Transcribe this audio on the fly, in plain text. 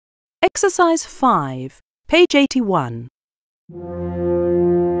Exercise 5, page 81.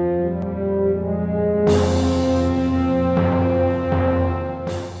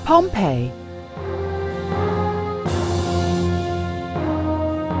 Pompeii.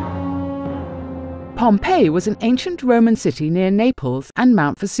 Pompeii was an ancient Roman city near Naples and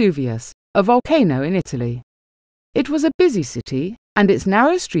Mount Vesuvius, a volcano in Italy. It was a busy city, and its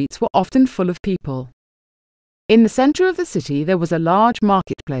narrow streets were often full of people. In the centre of the city there was a large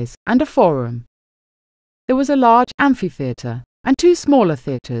marketplace and a forum. There was a large amphitheatre and two smaller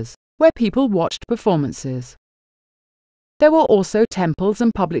theatres where people watched performances. There were also temples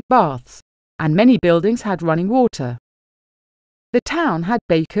and public baths, and many buildings had running water. The town had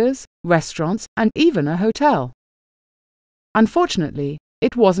bakers, restaurants, and even a hotel. Unfortunately,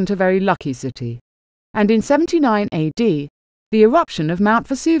 it wasn't a very lucky city, and in 79 AD, the eruption of Mount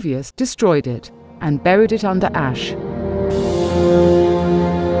Vesuvius destroyed it and buried it under ash.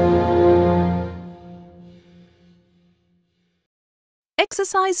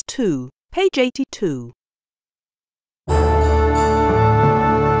 Exercise 2, page 82.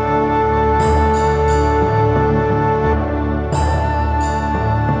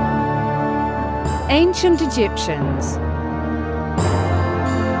 Ancient Egyptians.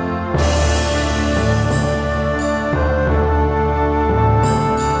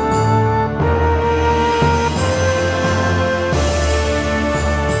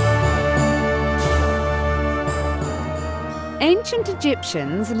 Ancient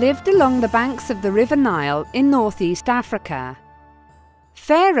Egyptians lived along the banks of the River Nile in northeast Africa.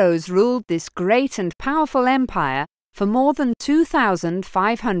 Pharaohs ruled this great and powerful empire for more than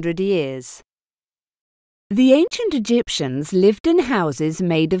 2,500 years. The ancient Egyptians lived in houses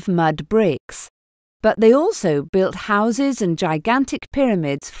made of mud bricks, but they also built houses and gigantic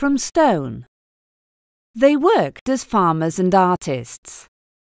pyramids from stone. They worked as farmers and artists.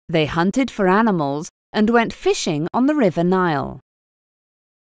 They hunted for animals and went fishing on the River Nile.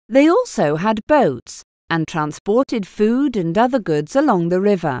 They also had boats and transported food and other goods along the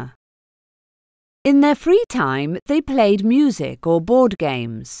river. In their free time, they played music or board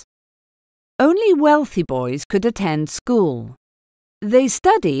games. Only wealthy boys could attend school. They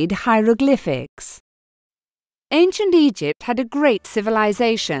studied hieroglyphics. Ancient Egypt had a great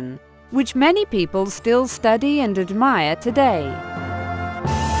civilization, which many people still study and admire today.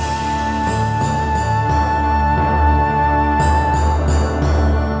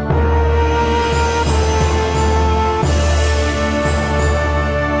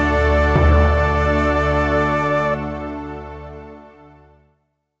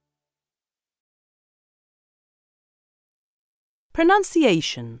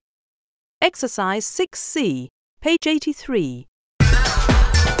 Pronunciation. Exercise 6C, page 83.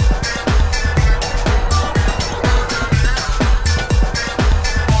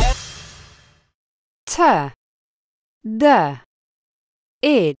 T, D,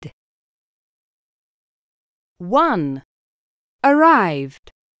 id. 1,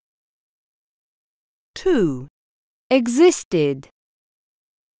 Arrived. 2, Existed.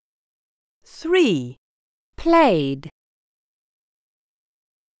 3, Played.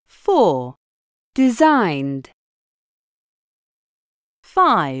 4, Designed.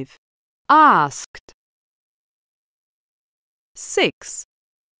 5, Asked. 6,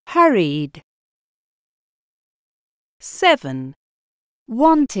 Hurried. 7,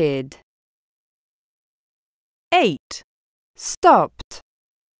 Wanted. 8, Stopped.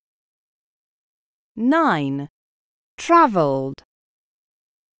 9, Travelled.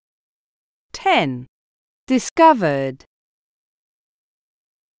 10. Discovered.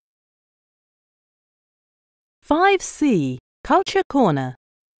 5C, Culture Corner.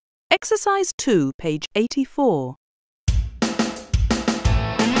 Exercise 2, page 84.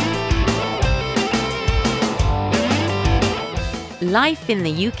 Life in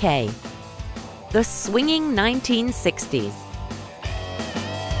the UK. The swinging 1960s.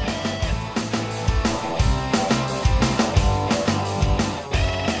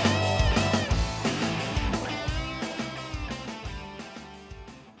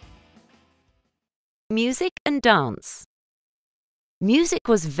 Music and dance. Music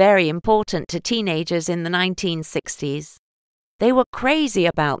was very important to teenagers in the 1960s. They were crazy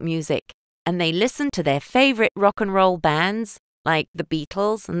about music, and they listened to their favourite rock and roll bands, like the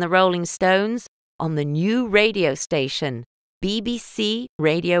Beatles and the Rolling Stones, on the new radio station, BBC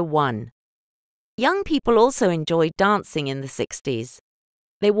Radio 1. Young people also enjoyed dancing in the 60s.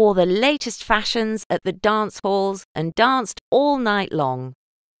 They wore the latest fashions at the dance halls and danced all night long.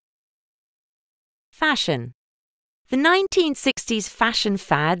 Fashion. The 1960s fashion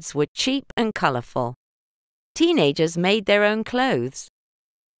fads were cheap and colourful. Teenagers made their own clothes.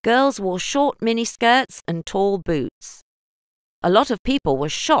 Girls wore short miniskirts and tall boots. A lot of people were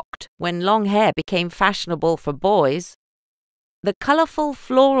shocked when long hair became fashionable for boys. The colourful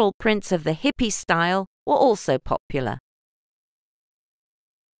floral prints of the hippie style were also popular.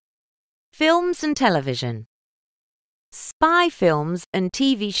 Films and television. Spy films and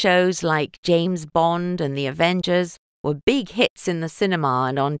TV shows like James Bond and The Avengers were big hits in the cinema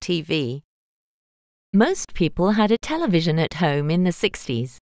and on TV. Most people had a television at home in the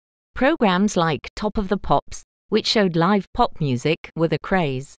 60s. Programs like Top of the Pops, which showed live pop music, were the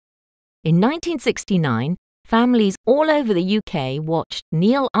craze. In 1969, families all over the UK watched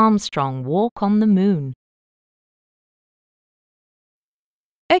Neil Armstrong walk on the moon.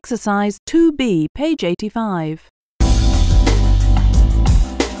 Exercise 2B, page 85.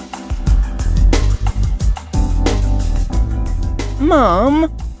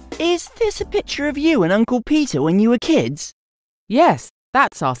 Mum, is this a picture of you and Uncle Peter when you were kids? Yes,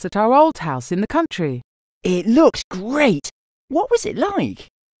 that's us at our old house in the country. It looks great. What was it like?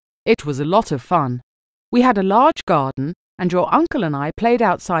 It was a lot of fun. We had a large garden, and your uncle and I played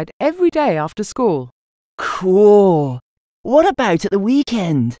outside every day after school. Cool. What about at the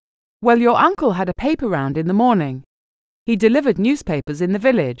weekend? Well, your uncle had a paper round in the morning. He delivered newspapers in the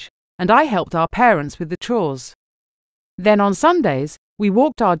village, and I helped our parents with the chores. Then on Sundays, we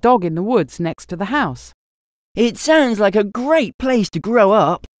walked our dog in the woods next to the house. It sounds like a great place to grow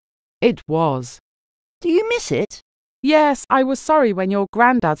up. It was. Do you miss it? Yes, I was sorry when your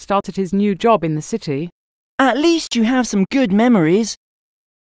granddad started his new job in the city. At least you have some good memories.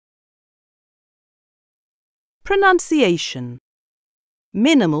 Pronunciation.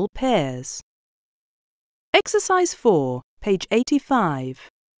 Minimal pairs. Exercise 4, page 85.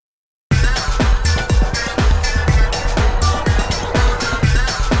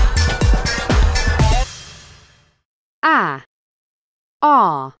 A,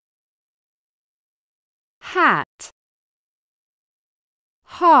 R, hat,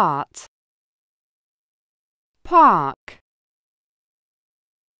 heart, park,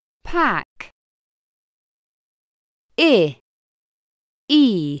 pack, I,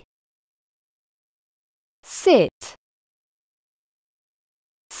 E, sit,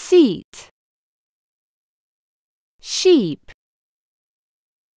 seat, sheep,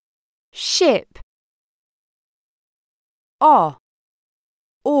 ship, or,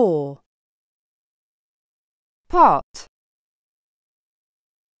 pot,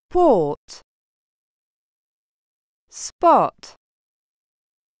 port, spot,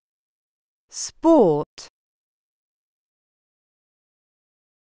 sport.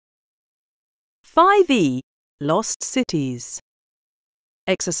 5E, Lost Cities.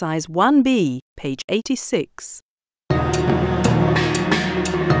 Exercise 1B, page 86.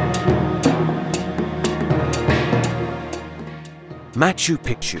 Machu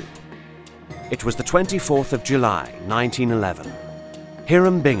Picchu. It was the 24th of July, 1911.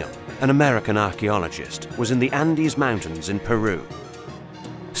 Hiram Bingham, an American archaeologist, was in the Andes Mountains in Peru.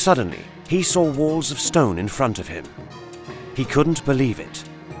 Suddenly, he saw walls of stone in front of him. He couldn't believe it.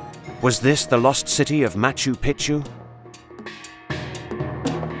 Was this the lost city of Machu Picchu?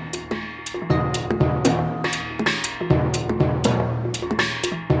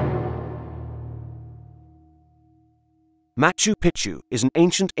 Machu Picchu is an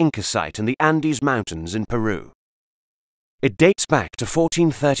ancient Inca site in the Andes Mountains in Peru. It dates back to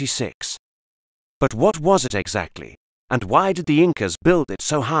 1436. But what was it exactly, and why did the Incas build it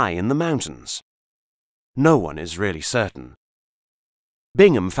so high in the mountains? No one is really certain.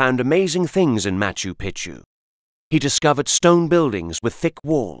 Bingham found amazing things in Machu Picchu. He discovered stone buildings with thick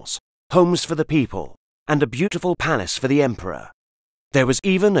walls, homes for the people, and a beautiful palace for the emperor. There was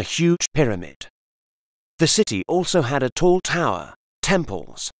even a huge pyramid. The city also had a tall tower,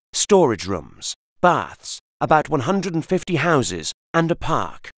 temples, storage rooms, baths, about 150 houses, and a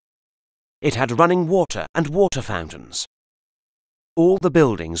park. It had running water and water fountains. All the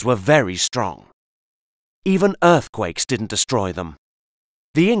buildings were very strong. Even earthquakes didn't destroy them.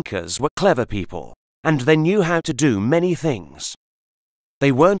 The Incas were clever people, and they knew how to do many things.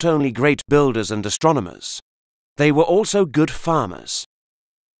 They weren't only great builders and astronomers, they were also good farmers.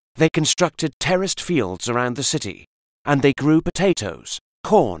 They constructed terraced fields around the city, and they grew potatoes,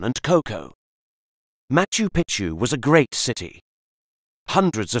 corn and cocoa. Machu Picchu was a great city.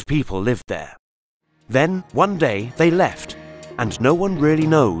 Hundreds of people lived there. Then, one day, they left, and no one really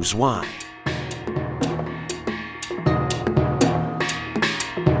knows why.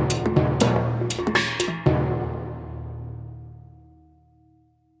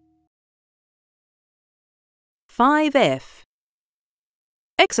 (5F).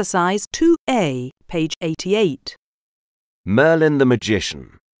 Exercise 2A, page 88. Merlin the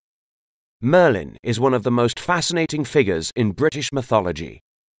Magician. Merlin is one of the most fascinating figures in British mythology.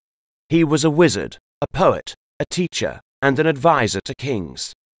 He was a wizard, a poet, a teacher, and an advisor to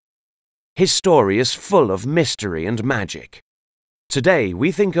kings. His story is full of mystery and magic. Today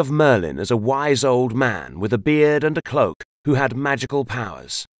we think of Merlin as a wise old man with a beard and a cloak who had magical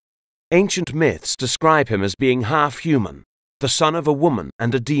powers. Ancient myths describe him as being half human, the son of a woman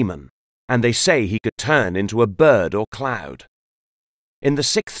and a demon, and they say he could turn into a bird or cloud. In the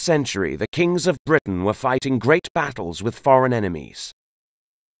 6th century, the kings of Britain were fighting great battles with foreign enemies.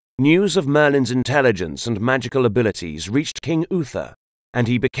 News of Merlin's intelligence and magical abilities reached King Uther, and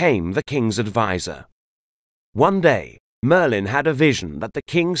he became the king's advisor. One day, Merlin had a vision that the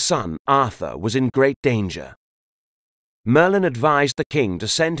king's son, Arthur, was in great danger. Merlin advised the king to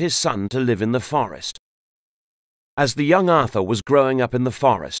send his son to live in the forest. As the young Arthur was growing up in the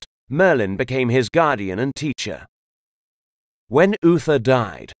forest, Merlin became his guardian and teacher. When Uther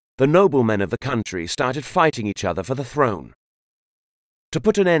died, the noblemen of the country started fighting each other for the throne. To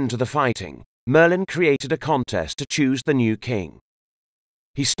put an end to the fighting, Merlin created a contest to choose the new king.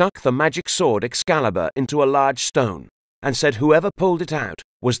 He stuck the magic sword Excalibur into a large stone and said whoever pulled it out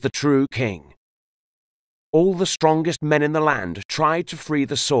was the true king. All the strongest men in the land tried to free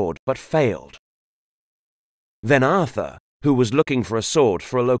the sword but failed. Then Arthur, who was looking for a sword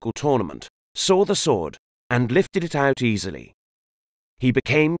for a local tournament, saw the sword and lifted it out easily. He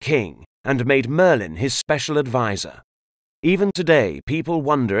became king and made Merlin his special advisor. Even today, people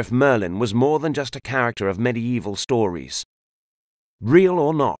wonder if Merlin was more than just a character of medieval stories. Real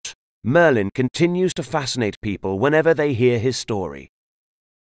or not, Merlin continues to fascinate people whenever they hear his story.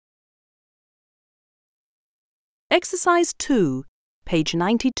 Exercise 2, page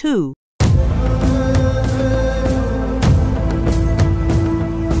 92.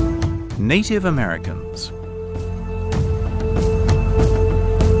 Native Americans.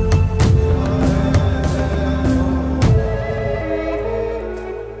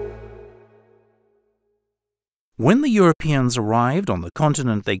 When the Europeans arrived on the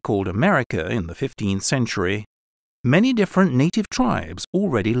continent they called America in the 15th century, many different native tribes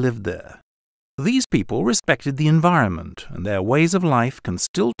already lived there. These people respected the environment, and their ways of life can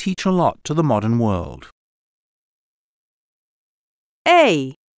still teach a lot to the modern world.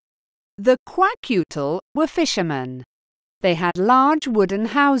 A. The Quackutl were fishermen. They had large wooden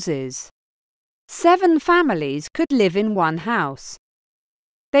houses. 7 families could live in one house.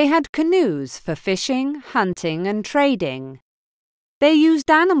 They had canoes for fishing, hunting and trading. They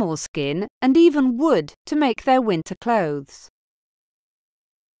used animal skin and even wood to make their winter clothes.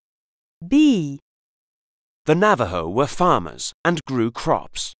 B. The Navajo were farmers and grew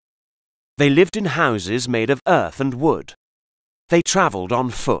crops. They lived in houses made of earth and wood. They traveled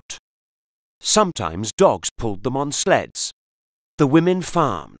on foot. Sometimes dogs pulled them on sleds. The women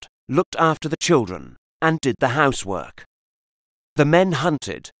farmed, looked after the children, and did the housework. The men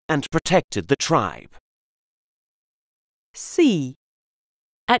hunted and protected the tribe. C.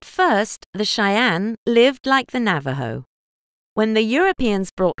 At first, the Cheyenne lived like the Navajo. When the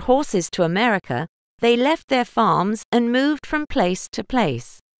Europeans brought horses to America, they left their farms and moved from place to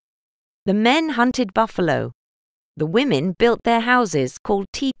place. The men hunted buffalo. The women built their houses called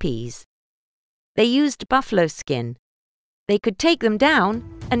teepees. They used buffalo skin. They could take them down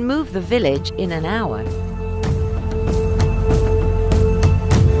and move the village in an hour.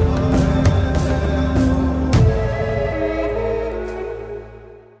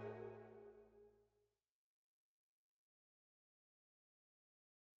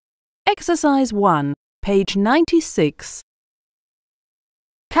 Exercise 1, page 96.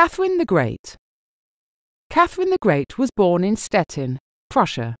 Catherine the Great. Catherine the Great was born in Stettin,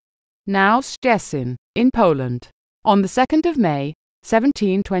 Prussia, now Szczecin, in Poland, on the 2nd of May,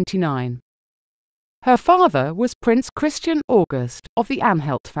 1729. Her father was Prince Christian August of the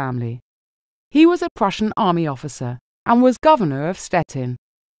Anhalt family. He was a Prussian army officer and was governor of Stettin.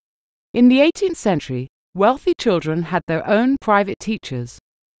 In the 18th century, wealthy children had their own private teachers,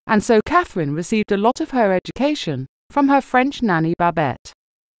 and so Catherine received a lot of her education from her French nanny Babette.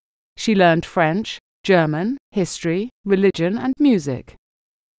 She learned French, German, history, religion and music.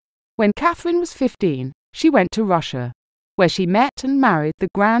 When Catherine was 15, she went to Russia, where she met and married the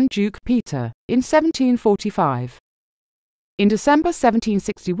Grand Duke Peter in 1745. In December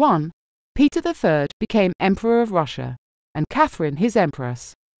 1761, Peter III became Emperor of Russia, and Catherine his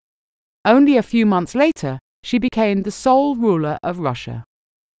Empress. Only a few months later, she became the sole ruler of Russia.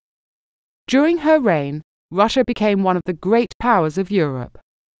 During her reign, Russia became one of the great powers of Europe.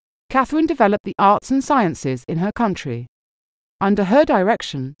 Catherine developed the arts and sciences in her country. Under her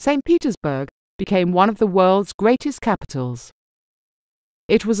direction, St. Petersburg became one of the world's greatest capitals.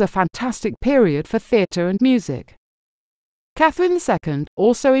 It was a fantastic period for theatre and music. Catherine II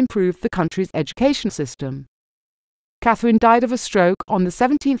also improved the country's education system. Catherine died of a stroke on the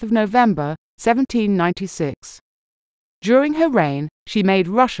 17th of November, 1796. During her reign, she made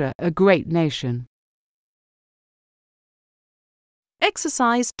Russia a great nation.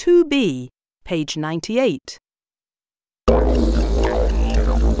 Exercise 2B, page 98.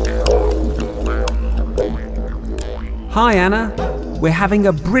 Hi Anna, we're having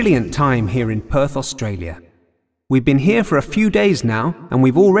a brilliant time here in Perth, Australia. We've been here for a few days now and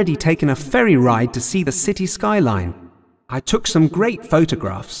we've already taken a ferry ride to see the city skyline. I took some great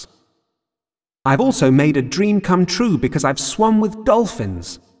photographs. I've also made a dream come true because I've swum with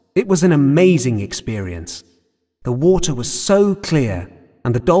dolphins. It was an amazing experience. The water was so clear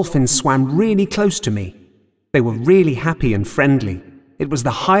and the dolphins swam really close to me. They were really happy and friendly. It was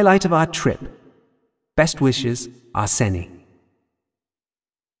the highlight of our trip. Best wishes, Arseni.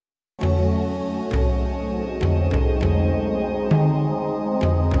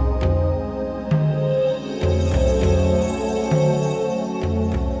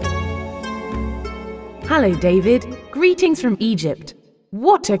 Hello, David. Greetings from Egypt.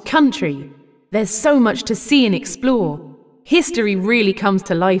 What a country! There's so much to see and explore. History really comes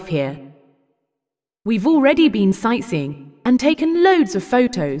to life here. We've already been sightseeing and taken loads of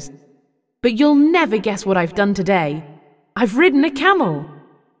photos. But you'll never guess what I've done today. I've ridden a camel.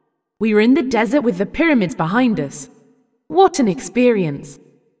 We were in the desert with the pyramids behind us. What an experience!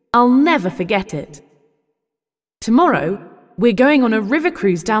 I'll never forget it. Tomorrow, we're going on a river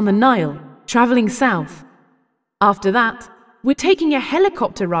cruise down the Nile, travelling south. After that, we're taking a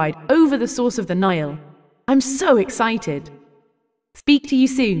helicopter ride over the source of the Nile. I'm so excited. Speak to you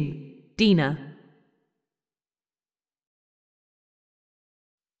soon, Dina.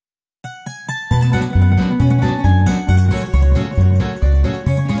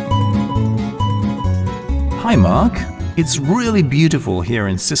 Hi Mark, it's really beautiful here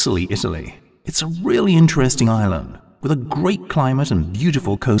in Sicily, Italy. It's a really interesting island with a great climate and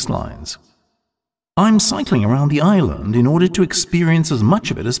beautiful coastlines. I'm cycling around the island in order to experience as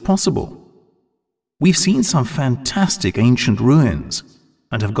much of it as possible. We've seen some fantastic ancient ruins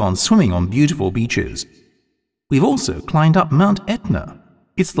and have gone swimming on beautiful beaches. We've also climbed up Mount Etna.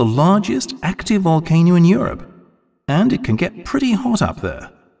 It's the largest active volcano in Europe, and it can get pretty hot up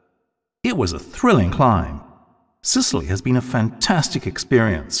there. It was a thrilling climb. Sicily has been a fantastic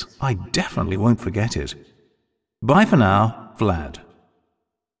experience. I definitely won't forget it. Bye for now, Vlad.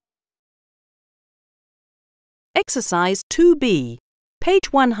 Exercise 2B,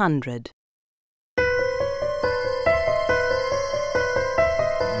 page 100.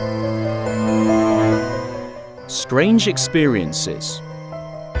 Strange experiences.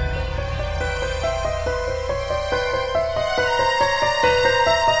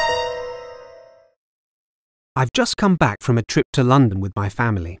 I've just come back from a trip to London with my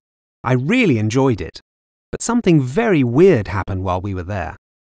family. I really enjoyed it, but something very weird happened while we were there.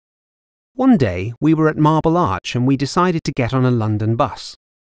 One day, we were at Marble Arch and we decided to get on a London bus.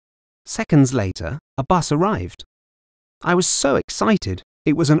 Seconds later, a bus arrived. I was so excited.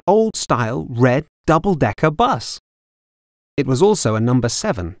 It was an old-style, red, double-decker bus. It was also a number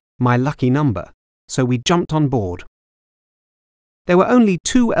 7, my lucky number, so we jumped on board. There were only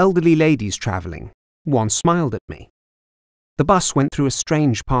 2 elderly ladies travelling. One smiled at me. The bus went through a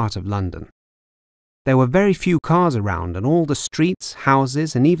strange part of London. There were very few cars around and all the streets,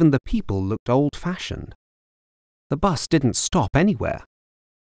 houses and even the people looked old-fashioned. The bus didn't stop anywhere.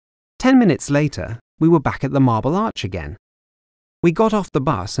 10 minutes later, we were back at the Marble Arch again. We got off the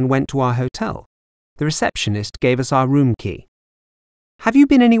bus and went to our hotel. The receptionist gave us our room key. "Have you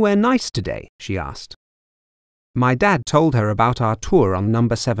been anywhere nice today?" she asked. My dad told her about our tour on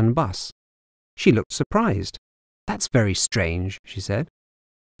number 7 bus. She looked surprised. "That's very strange," she said.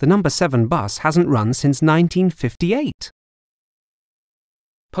 "The number 7 bus hasn't run since 1958.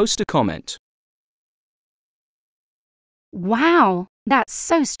 Post a comment. Wow, that's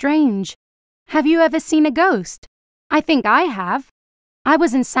so strange. Have you ever seen a ghost? I think I have. I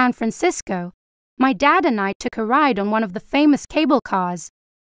was in San Francisco. My dad and I took a ride on one of the famous cable cars.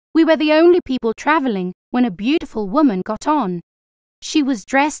 We were the only people traveling when a beautiful woman got on. She was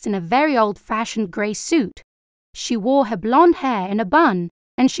dressed in a very old-fashioned grey suit. She wore her blonde hair in a bun,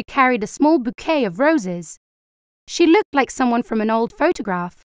 and she carried a small bouquet of roses. She looked like someone from an old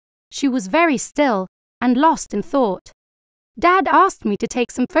photograph. She was very still and lost in thought. Dad asked me to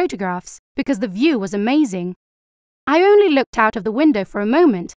take some photographs because the view was amazing. I only looked out of the window for a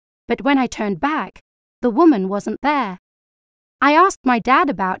moment, but when I turned back, the woman wasn't there. I asked my dad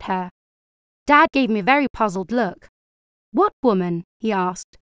about her. Dad gave me a very puzzled look. "What woman?" he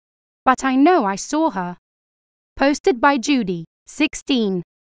asked. But I know I saw her. Posted by Judy, 16.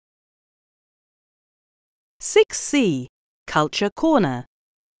 6C. Culture Corner.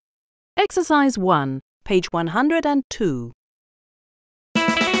 Exercise 1, page 102.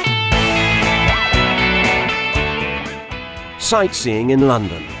 Sightseeing in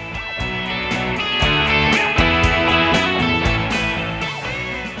London.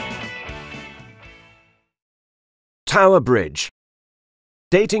 Tower Bridge.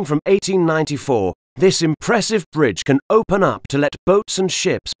 Dating from 1894, this impressive bridge can open up to let boats and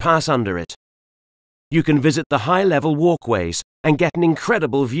ships pass under it. You can visit the high-level walkways and get an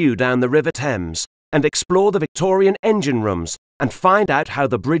incredible view down the River Thames and explore the Victorian engine rooms and find out how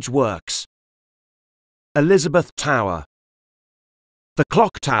the bridge works. Elizabeth Tower. The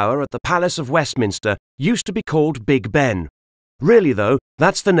clock tower at the Palace of Westminster used to be called Big Ben. Really, though,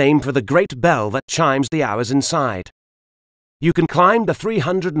 that's the name for the great bell that chimes the hours inside. You can climb the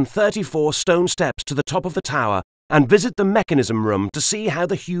 334 stone steps to the top of the tower and visit the mechanism room to see how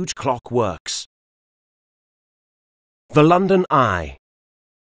the huge clock works. The London Eye.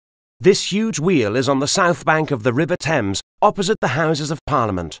 This huge wheel is on the south bank of the River Thames, opposite the Houses of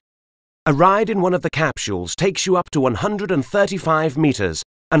Parliament. A ride in one of the capsules takes you up to 135 metres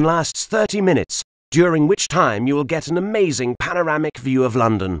and lasts 30 minutes, during which time you will get an amazing panoramic view of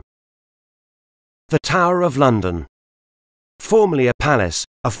London. The Tower of London. Formerly a palace,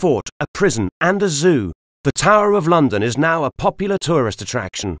 a fort, a prison and a zoo, the Tower of London is now a popular tourist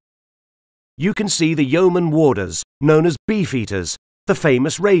attraction. You can see the yeoman warders, known as beefeaters, the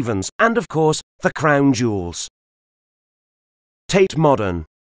famous ravens, and of course, the crown jewels. Tate Modern.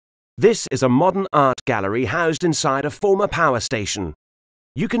 This is a modern art gallery housed inside a former power station.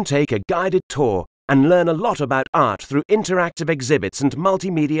 You can take a guided tour and learn a lot about art through interactive exhibits and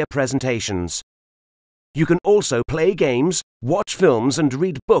multimedia presentations. You can also play games, watch films and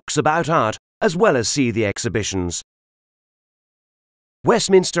read books about art, as well as see the exhibitions.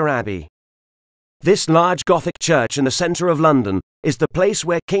 Westminster Abbey. This large Gothic church in the centre of London is the place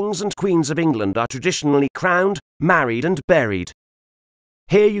where kings and queens of England are traditionally crowned, married and buried.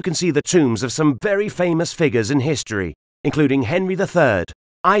 Here you can see the tombs of some very famous figures in history, including Henry III,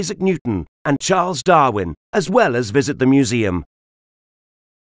 Isaac Newton and Charles Darwin, as well as visit the museum.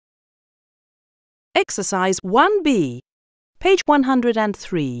 Exercise 1B, page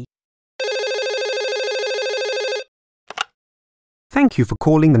 103. Thank you for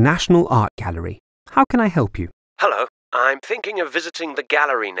calling the National Art Gallery. How can I help you? Hello, I'm thinking of visiting the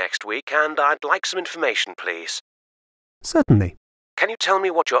gallery next week and I'd like some information, please. Certainly. Can you tell me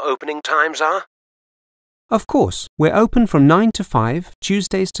what your opening times are? Of course, we're open from 9 to 5,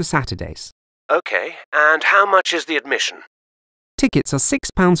 Tuesdays to Saturdays. Okay, and how much is the admission? Tickets are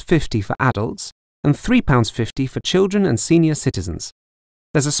 £6.50 for adults and £3.50 for children and senior citizens.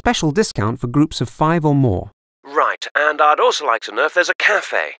 There's a special discount for groups of 5 or more. Right, and I'd also like to know if there's a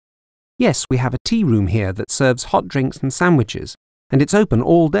cafe. Yes, we have a tea room here that serves hot drinks and sandwiches, and it's open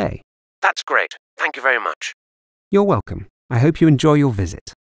all day. That's great. Thank you very much. You're welcome. I hope you enjoy your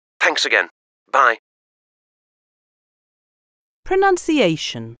visit. Thanks again. Bye.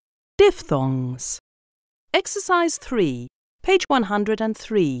 Pronunciation. Diphthongs. Exercise 3, page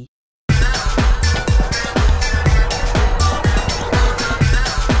 103.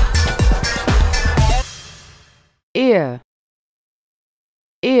 Ear,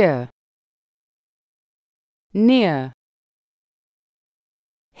 ear, near,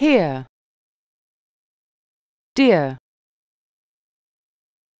 here, dear,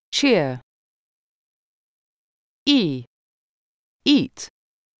 cheer, eat, each,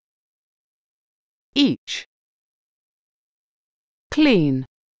 clean,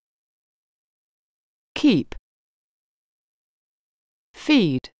 keep,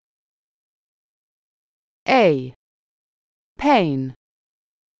 feed, a, pain,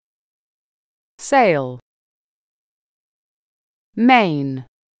 sail, main,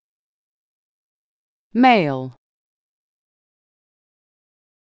 mail.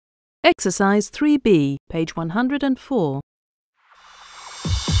 Exercise 3B, page 104.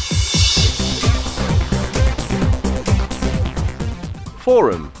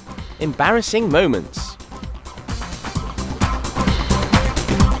 Forum. Embarrassing moments.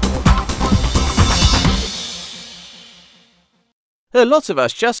 A lot of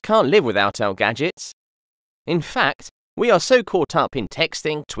us just can't live without our gadgets. In fact, we are so caught up in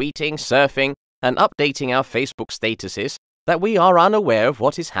texting, tweeting, surfing, and updating our Facebook statuses that we are unaware of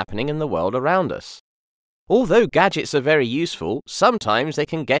what is happening in the world around us. Although gadgets are very useful, sometimes they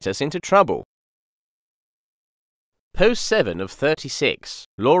can get us into trouble. Post 7 of 36,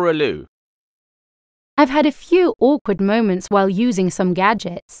 Laura Lou. I've had a few awkward moments while using some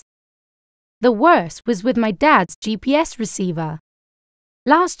gadgets. The worst was with my dad's GPS receiver.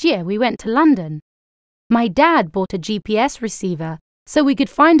 Last year we went to London. My dad bought a GPS receiver so we could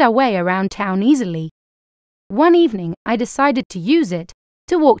find our way around town easily. One evening I decided to use it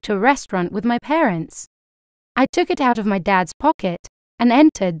to walk to a restaurant with my parents. I took it out of my dad's pocket and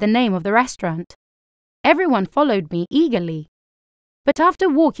entered the name of the restaurant. Everyone followed me eagerly. But after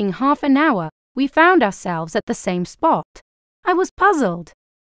walking half an hour, we found ourselves at the same spot. I was puzzled.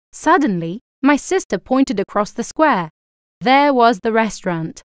 Suddenly, my sister pointed across the square. There was the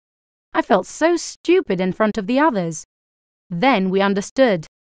restaurant. I felt so stupid in front of the others. Then we understood.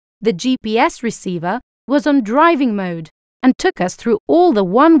 The GPS receiver was on driving mode and took us through all the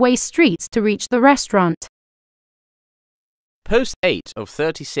one-way streets to reach the restaurant. Post 8 of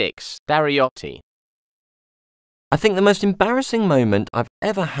 36, Dariotti. I think the most embarrassing moment I've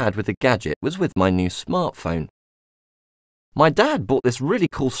ever had with a gadget was with my new smartphone. My dad bought this really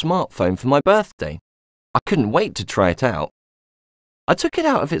cool smartphone for my birthday. I couldn't wait to try it out. I took it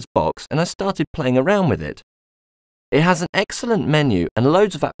out of its box and I started playing around with it. It has an excellent menu and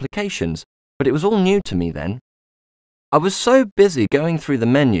loads of applications, but it was all new to me then. I was so busy going through the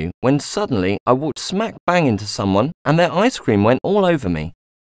menu when suddenly I walked smack bang into someone and their ice cream went all over me.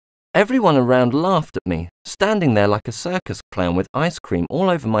 Everyone around laughed at me, standing there like a circus clown with ice cream all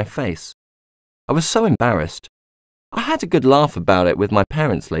over my face. I was so embarrassed. I had a good laugh about it with my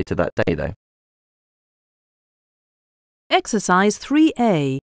parents later that day, though. Exercise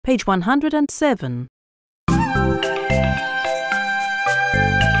 3A, page 107.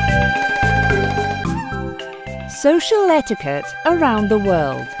 Social etiquette around the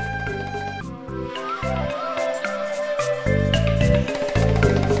world.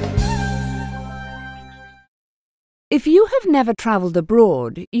 If you have never travelled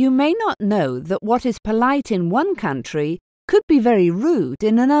abroad, you may not know that what is polite in one country could be very rude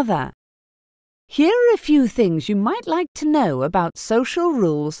in another. Here are a few things you might like to know about social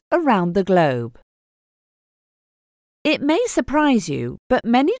rules around the globe. It may surprise you, but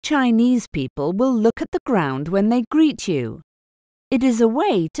many Chinese people will look at the ground when they greet you. It is a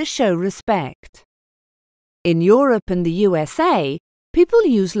way to show respect. In Europe and the USA, people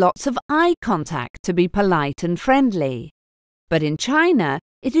use lots of eye contact to be polite and friendly. But in China,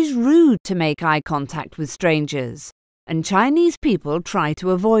 it is rude to make eye contact with strangers, and Chinese people try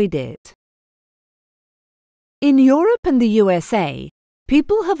to avoid it. In Europe and the USA,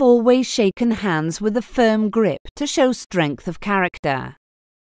 people have always shaken hands with a firm grip to show strength of character.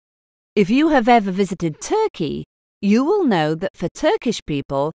 If you have ever visited Turkey, you will know that for Turkish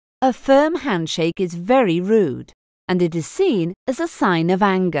people, a firm handshake is very rude, and it is seen as a sign of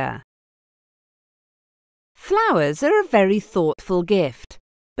anger. Flowers are a very thoughtful gift,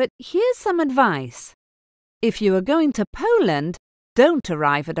 but here's some advice. If you are going to Poland, don't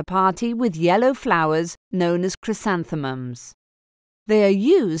arrive at a party with yellow flowers known as chrysanthemums. They are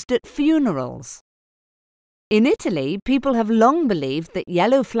used at funerals. In Italy, people have long believed that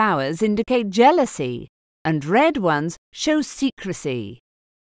yellow flowers indicate jealousy, and red ones show secrecy.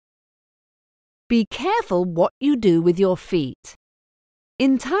 Be careful what you do with your feet.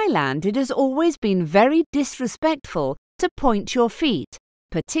 In Thailand, it has always been very disrespectful to point your feet,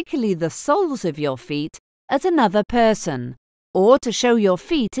 particularly the soles of your feet, at another person, or to show your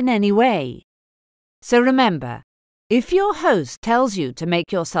feet in any way. So remember, if your host tells you to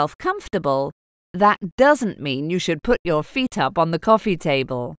make yourself comfortable, that doesn't mean you should put your feet up on the coffee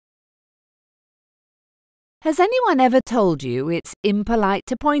table. Has anyone ever told you it's impolite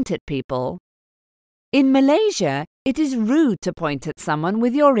to point at people? In Malaysia, it is rude to point at someone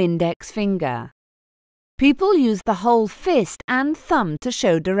with your index finger. People use the whole fist and thumb to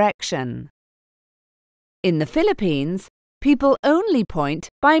show direction. In the Philippines, people only point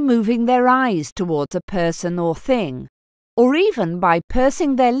by moving their eyes towards a person or thing, or even by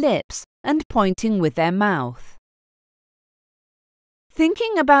pursing their lips and pointing with their mouth.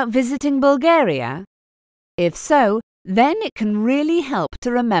 Thinking about visiting Bulgaria? If so, then it can really help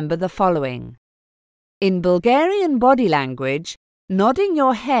to remember the following. In Bulgarian body language, nodding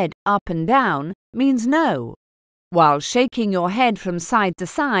your head up and down means no, while shaking your head from side to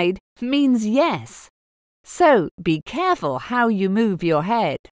side means yes. So be careful how you move your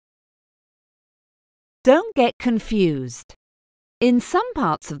head. Don't get confused. In some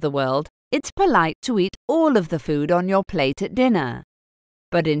parts of the world, it's polite to eat all of the food on your plate at dinner.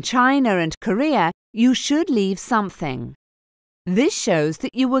 But in China and Korea, you should leave something. This shows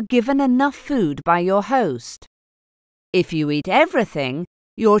that you were given enough food by your host. If you eat everything,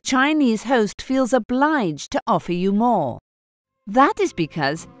 your Chinese host feels obliged to offer you more. That is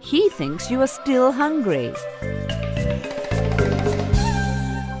because he thinks you are still hungry.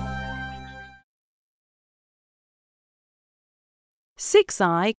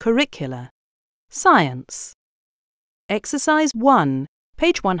 Six-I Curricula. Science. Exercise 1,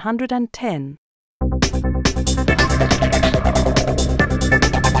 page 110.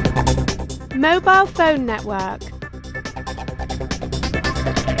 Mobile phone network.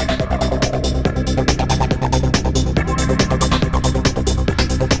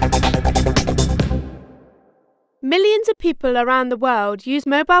 Millions of people around the world use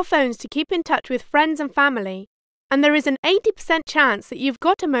mobile phones to keep in touch with friends and family, and there is an 80% chance that you've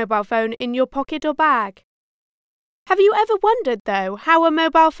got a mobile phone in your pocket or bag. Have you ever wondered, though, how a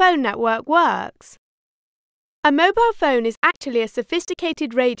mobile phone network works? A mobile phone is actually a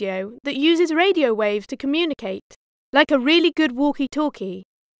sophisticated radio that uses radio waves to communicate, like a really good walkie-talkie.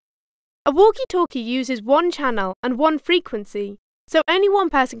 A walkie-talkie uses one channel and one frequency, so only one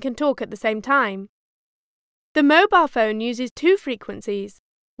person can talk at the same time. The mobile phone uses two frequencies,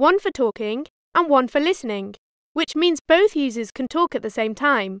 one for talking and one for listening, which means both users can talk at the same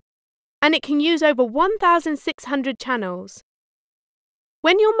time, and it can use over 1,600 channels.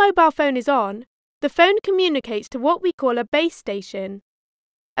 When your mobile phone is on, the phone communicates to what we call a base station.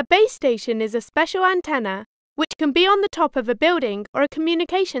 A base station is a special antenna which can be on the top of a building or a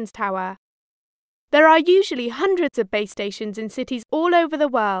communications tower. There are usually hundreds of base stations in cities all over the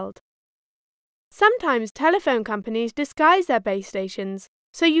world. Sometimes telephone companies disguise their base stations,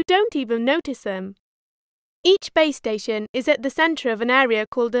 so you don't even notice them. Each base station is at the centre of an area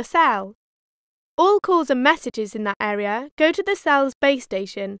called a cell. All calls and messages in that area go to the cell's base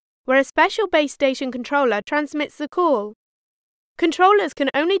station, where a special base station controller transmits the call. Controllers can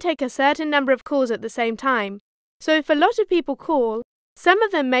only take a certain number of calls at the same time, so if a lot of people call, some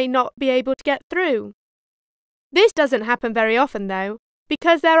of them may not be able to get through. This doesn't happen very often, though,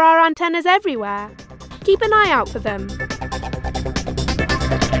 because there are antennas everywhere. Keep an eye out for them.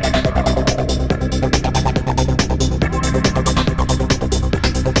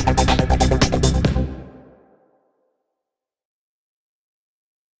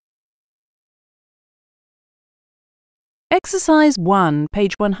 Exercise 1,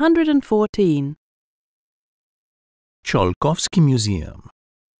 page 114. Tsiolkovsky Museum.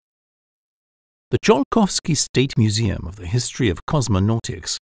 The Tsiolkovsky State Museum of the History of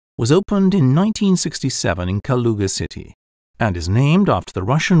Cosmonautics was opened in 1967 in Kaluga City and is named after the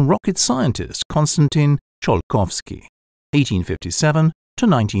Russian rocket scientist Konstantin Tsiolkovsky, 1857 to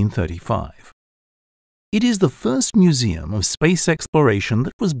 1935. It is the first museum of space exploration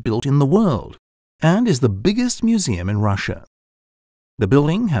that was built in the world and is the biggest museum in Russia. The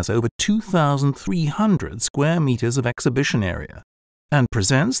building has over 2,300 square meters of exhibition area and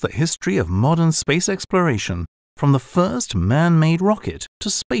presents the history of modern space exploration from the first man-made rocket to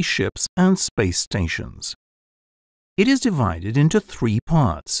spaceships and space stations. It is divided into 3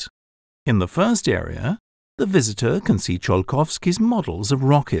 parts. In the first area, the visitor can see Tsiolkovsky's models of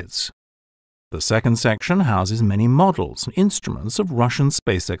rockets. The second section houses many models and instruments of Russian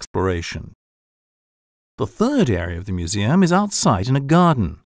space exploration. The third area of the museum is outside in a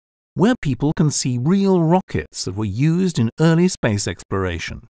garden, where people can see real rockets that were used in early space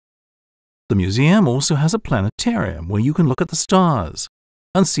exploration. The museum also has a planetarium where you can look at the stars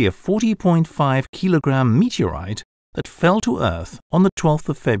and see a 40.5-kilogram meteorite that fell to Earth on the 12th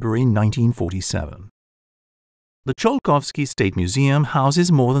of February 1947. The Tsiolkovsky State Museum houses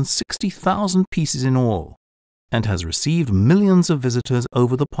more than 60,000 pieces in all and has received millions of visitors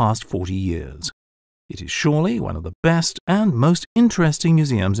over the past 40 years. It is surely one of the best and most interesting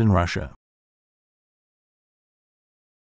museums in Russia.